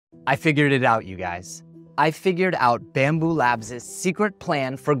I figured it out, you guys. I figured out Bambu Labs' secret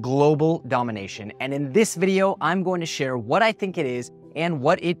plan for global domination, and in this video, I'm going to share what I think it is and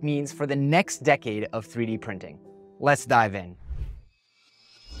what it means for the next decade of 3D printing. Let's dive in.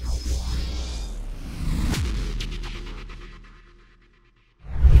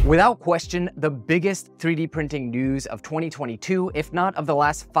 Without question, the biggest 3D printing news of 2022, if not of the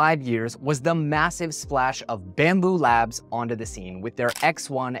last 5 years, was the massive splash of Bambu Labs onto the scene with their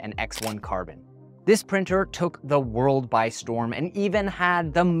X1 and X1 Carbon. This printer took the world by storm and even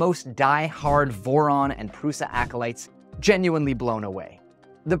had the most die-hard Voron and Prusa acolytes genuinely blown away.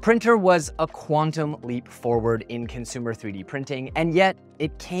 The printer was a quantum leap forward in consumer 3D printing, and yet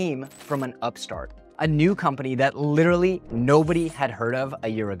it came from an upstart. A new company that literally nobody had heard of a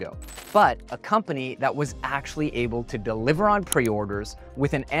year ago, but a company that was actually able to deliver on pre-orders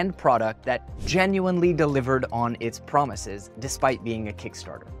with an end product that genuinely delivered on its promises despite being a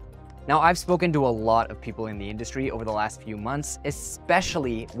Kickstarter. Now, I've spoken to a lot of people in the industry over the last few months,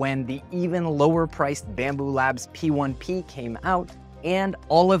 especially when the even lower priced Bambu Labs P1P came out, and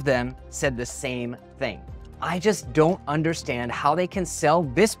all of them said the same thing. I just don't understand how they can sell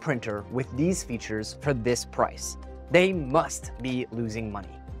this printer with these features for this price. They must be losing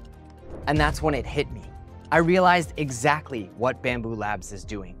money. And that's when it hit me. I realized exactly what Bambu Labs is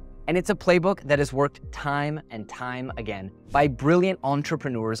doing. And it's a playbook that has worked time and time again by brilliant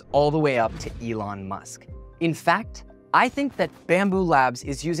entrepreneurs all the way up to Elon Musk. In fact, I think that Bambu Labs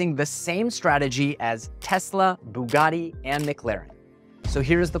is using the same strategy as Tesla, Bugatti, and McLaren. So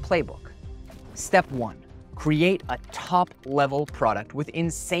here's the playbook. Step 1. Create a top-level product with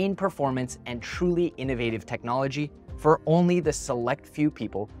insane performance and truly innovative technology for only the select few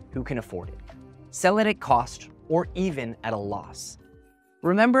people who can afford it. Sell it at cost or even at a loss.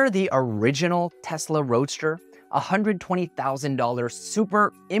 Remember the original Tesla Roadster? A $120,000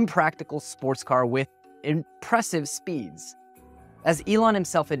 super impractical sports car with impressive speeds. As Elon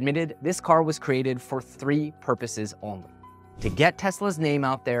himself admitted, this car was created for 3 purposes only: to get Tesla's name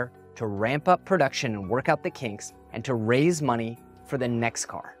out there, to ramp up production and work out the kinks, and to raise money for the next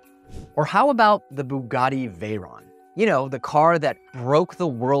car. Or how about the Bugatti Veyron? You know, the car that broke the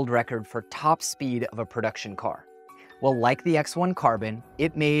world record for top speed of a production car. Well, like the X1 Carbon,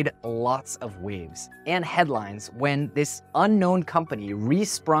 it made lots of waves and headlines when this unknown company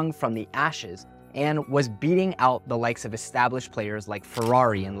resprung from the ashes and was beating out the likes of established players like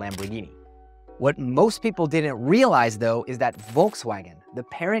Ferrari and Lamborghini. What most people didn't realize, though, is that Volkswagen, the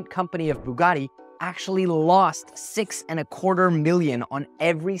parent company of Bugatti, actually lost $6.25 million on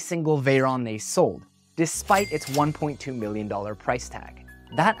every single Veyron they sold, despite its $1.2 million price tag.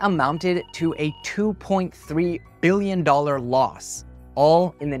 That amounted to a $2.3 billion loss,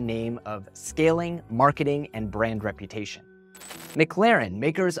 all in the name of scaling, marketing, and brand reputation. McLaren,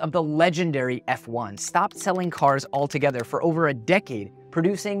 makers of the legendary F1, stopped selling cars altogether for over a decade,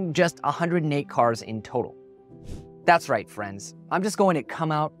 producing just 108 cars in total. That's right, friends. I'm just going to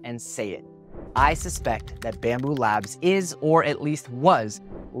come out and say it. I suspect that Bambu Labs is, or at least was,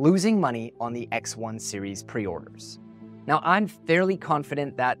 losing money on the X1 series pre-orders. Now, I'm fairly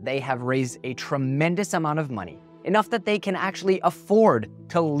confident that they have raised a tremendous amount of money, enough that they can actually afford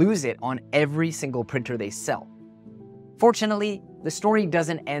to lose it on every single printer they sell. Fortunately, the story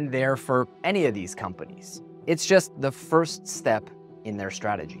doesn't end there for any of these companies. It's just the first step in their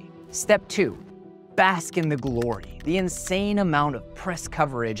strategy. Step 2, bask in the glory, the insane amount of press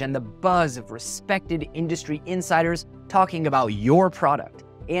coverage and the buzz of respected industry insiders talking about your product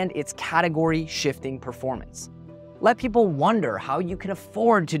and its category-shifting performance. Let people wonder how you can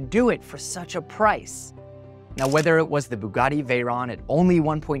afford to do it for such a price. Now, whether it was the Bugatti Veyron at only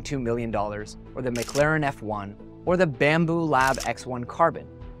 $1.2 million, or the McLaren F1, or the Bambu Lab X1 Carbon,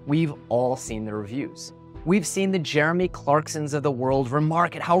 we've all seen the reviews. We've seen the Jeremy Clarksons of the world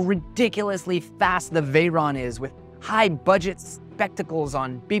remark at how ridiculously fast the Veyron is, with high-budget spectacles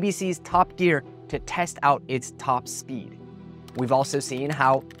on BBC's Top Gear to test out its top speed. We've also seen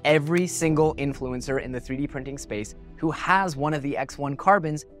how every single influencer in the 3D printing space who has one of the X1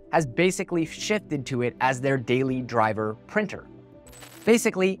 Carbons has basically shifted to it as their daily driver printer.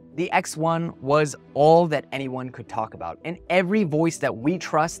 Basically, the X1 was all that anyone could talk about, and every voice that we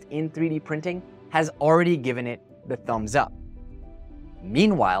trust in 3D printing has already given it the thumbs up.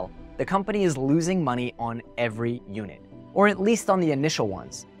 Meanwhile, the company is losing money on every unit, or at least on the initial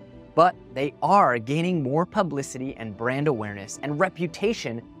ones. But they are gaining more publicity and brand awareness and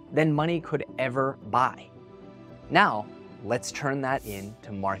reputation than money could ever buy. Now, let's turn that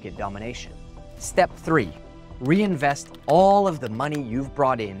into market domination. Step 3. Reinvest all of the money you've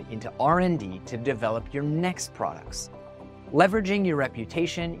brought in into R&D to develop your next products. Leveraging your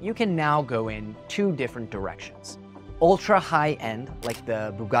reputation, you can now go in two different directions. Ultra high-end, like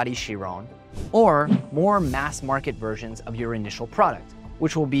the Bugatti Chiron, or more mass-market versions of your initial product,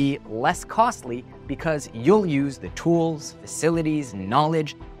 which will be less costly because you'll use the tools, facilities,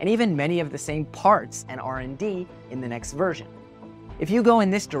 knowledge, and even many of the same parts and R&D in the next version. If you go in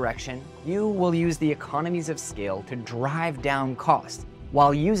this direction, you will use the economies of scale to drive down cost,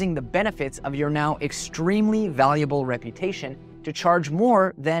 while using the benefits of your now extremely valuable reputation to charge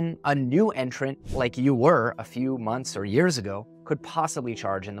more than a new entrant like you were a few months or years ago could possibly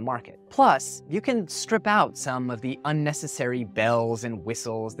charge in the market. Plus, you can strip out some of the unnecessary bells and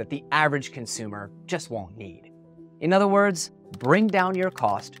whistles that the average consumer just won't need. In other words, bring down your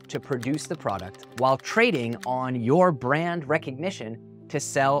cost to produce the product while trading on your brand recognition to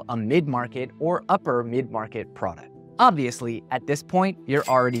sell a mid-market or upper mid-market product. Obviously, at this point, you're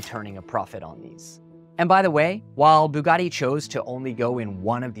already turning a profit on these. And by the way, while Bugatti chose to only go in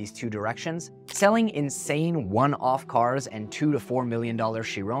one of these two directions, selling insane one-off cars and $2 to $4 million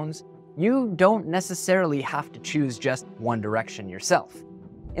Chirons, you don't necessarily have to choose just one direction yourself.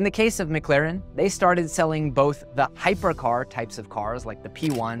 In the case of McLaren, they started selling both the hypercar types of cars like the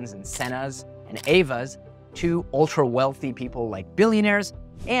P1s and Sennas and Evas to ultra-wealthy people like billionaires,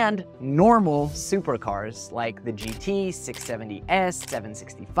 and normal supercars like the GT, 670S,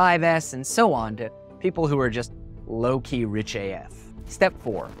 765S, and so on to people who are just low-key rich AF. Step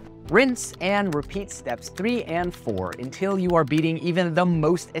 4. Rinse and repeat steps 3 and 4 until you are beating even the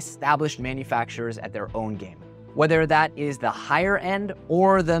most established manufacturers at their own game, whether that is the higher end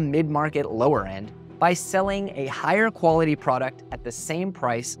or the mid-market lower end, by selling a higher quality product at the same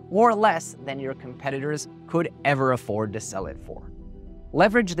price or less than your competitors could ever afford to sell it for.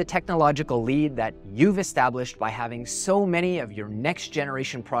 Leverage the technological lead that you've established by having so many of your next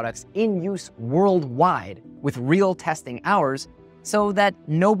generation products in use worldwide with real testing hours so that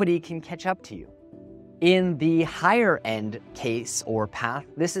nobody can catch up to you. In the higher end case or path,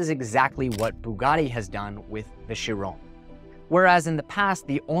 this is exactly what Bugatti has done with the Chiron. Whereas in the past,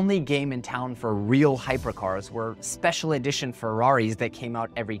 the only game in town for real hypercars were special edition Ferraris that came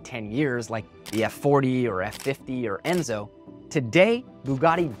out every 10 years like the F40 or F50 or Enzo, today,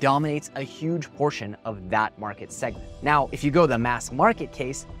 Bugatti dominates a huge portion of that market segment. Now, if you go the mass market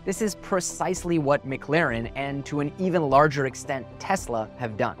case, this is precisely what McLaren and to an even larger extent Tesla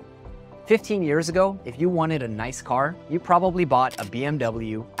have done. 15 years ago, if you wanted a nice car, you probably bought a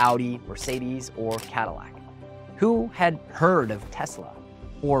BMW, Audi, Mercedes, or Cadillac. Who had heard of Tesla,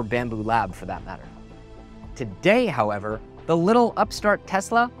 or Bambu Lab for that matter? Today, however, the little upstart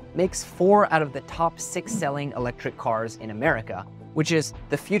Tesla makes 4 out of the top 6 selling electric cars in America, which is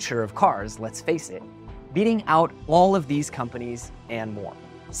the future of cars, let's face it, beating out all of these companies and more.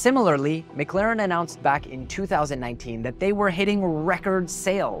 Similarly, McLaren announced back in 2019 that they were hitting record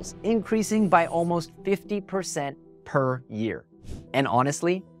sales, increasing by almost 50% per year. And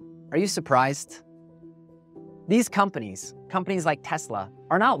honestly, are you surprised? These companies like Tesla,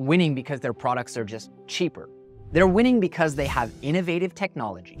 are not winning because their products are just cheaper. They're winning because they have innovative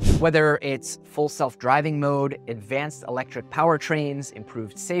technology, whether it's full self-driving mode, advanced electric powertrains,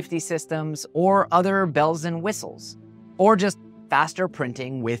 improved safety systems, or other bells and whistles, or just faster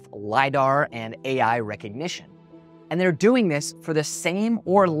printing with LiDAR and AI recognition. And they're doing this for the same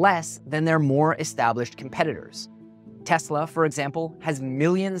or less than their more established competitors. Tesla, for example, has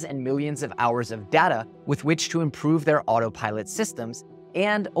millions and millions of hours of data with which to improve their autopilot systems,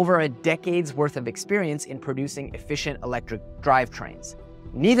 and over a decade's worth of experience in producing efficient electric drivetrains,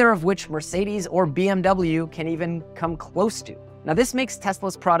 neither of which Mercedes or BMW can even come close to. Now, this makes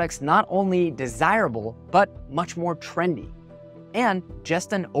Tesla's products not only desirable, but much more trendy, and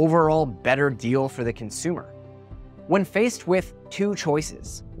just an overall better deal for the consumer. When faced with two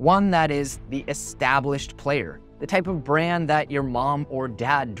choices, one that is the established player, the type of brand that your mom or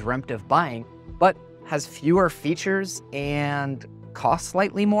dad dreamt of buying, but has fewer features and costs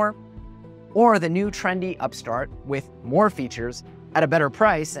slightly more, or the new trendy upstart with more features at a better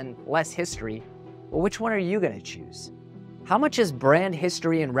price and less history, well, which one are you going to choose? How much is brand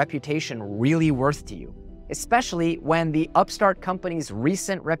history and reputation really worth to you? Especially when the upstart company's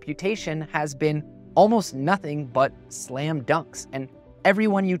recent reputation has been almost nothing but slam dunks, and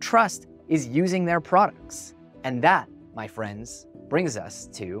everyone you trust is using their products. And that, my friends, brings us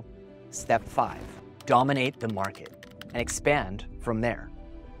to step 5, dominate the market and expand from there.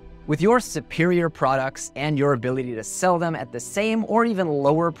 With your superior products and your ability to sell them at the same or even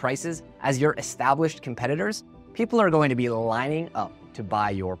lower prices as your established competitors, people are going to be lining up to buy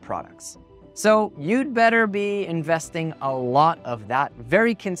your products. So you'd better be investing a lot of that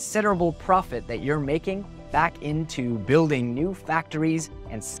very considerable profit that you're making back into building new factories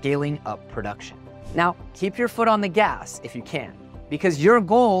and scaling up production. Now, keep your foot on the gas if you can, because your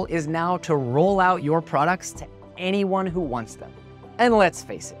goal is now to roll out your products to anyone who wants them. And let's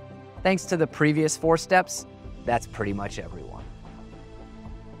face it, thanks to the previous 4 steps, that's pretty much everyone.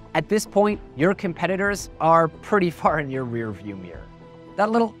 At this point, your competitors are pretty far in your rearview mirror. That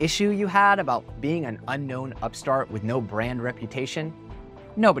little issue you had about being an unknown upstart with no brand reputation,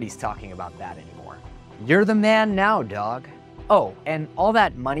 nobody's talking about that anymore. You're the man now, dog. Oh, and all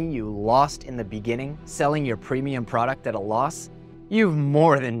that money you lost in the beginning selling your premium product at a loss, you've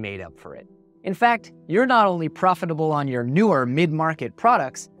more than made up for it. In fact, you're not only profitable on your newer mid-market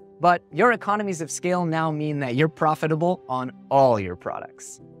products, but your economies of scale now mean that you're profitable on all your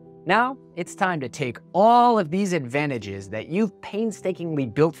products. Now, it's time to take all of these advantages that you've painstakingly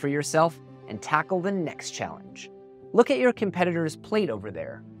built for yourself and tackle the next challenge. Look at your competitor's plate over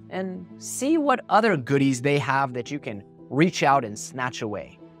there and see what other goodies they have that you can reach out and snatch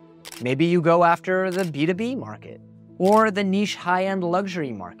away. Maybe you go after the B2B market or the niche high-end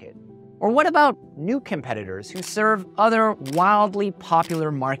luxury market. Or what about new competitors who serve other wildly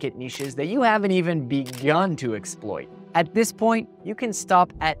popular market niches that you haven't even begun to exploit? At this point, you can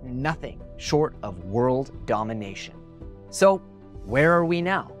stop at nothing short of world domination. So, where are we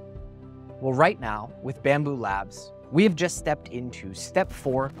now? Well, right now, with Bambu Labs, we have just stepped into step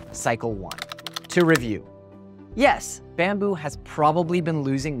 4, cycle 1. To review, yes, Bambu has probably been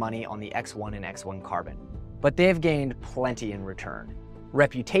losing money on the X1 and X1 Carbon, but they have gained plenty in return.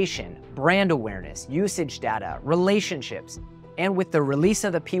 Reputation, brand awareness, usage data, relationships, and with the release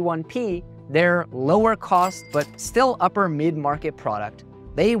of the P1P, their lower cost but still upper mid-market product,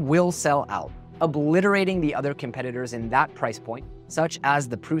 they will sell out, obliterating the other competitors in that price point, such as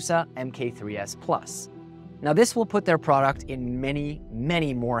the Prusa MK3S Plus. Now this will put their product in many,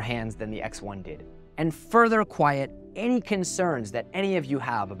 many more hands than the X1 did, and further quiet any concerns that any of you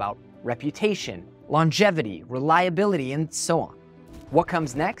have about reputation, longevity, reliability, and so on. What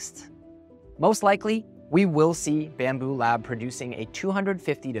comes next? Most likely, we will see Bambu Lab producing a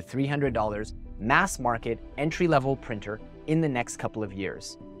 $250 to $300 mass market entry-level printer in the next couple of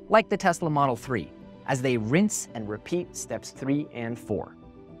years, like the Tesla Model 3, as they rinse and repeat steps 3 and 4.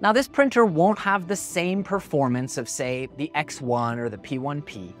 Now this printer won't have the same performance of, say, the X1 or the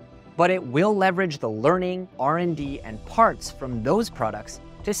P1P, but it will leverage the learning, R&D, and parts from those products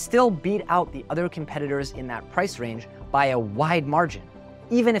to still beat out the other competitors in that price range by a wide margin,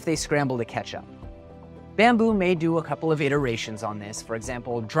 even if they scramble to catch up. Bambu may do a couple of iterations on this, for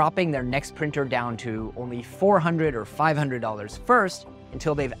example, dropping their next printer down to only $400 or $500 first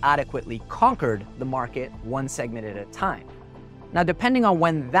until they've adequately conquered the market one segment at a time. Now, depending on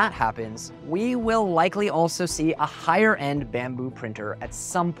when that happens, we will likely also see a higher-end Bambu printer at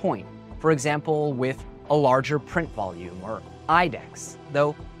some point, for example, with a larger print volume or IDEX,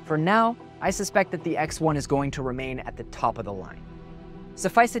 though for now, I suspect that the X1 is going to remain at the top of the line.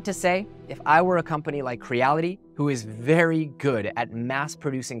 Suffice it to say, if I were a company like Creality, who is very good at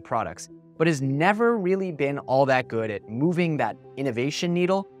mass-producing products, but has never really been all that good at moving that innovation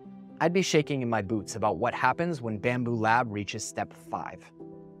needle, I'd be shaking in my boots about what happens when Bambu Lab reaches step 5.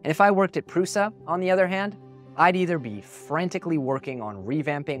 And if I worked at Prusa, on the other hand, I'd either be frantically working on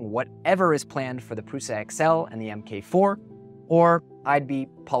revamping whatever is planned for the Prusa XL and the MK4, or I'd be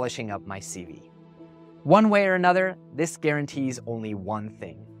polishing up my CV. One way or another, this guarantees only one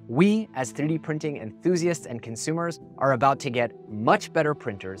thing. We, as 3D printing enthusiasts and consumers, are about to get much better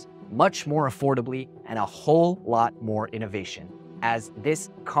printers, much more affordably, and a whole lot more innovation as this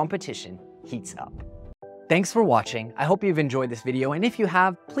competition heats up. Thanks for watching. I hope you've enjoyed this video, and if you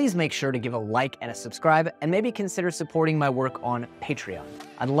have, please make sure to give a like and a subscribe, and maybe consider supporting my work on Patreon.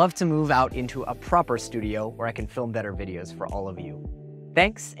 I'd love to move out into a proper studio where I can film better videos for all of you.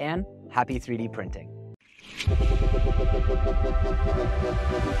 Thanks, and happy 3D printing.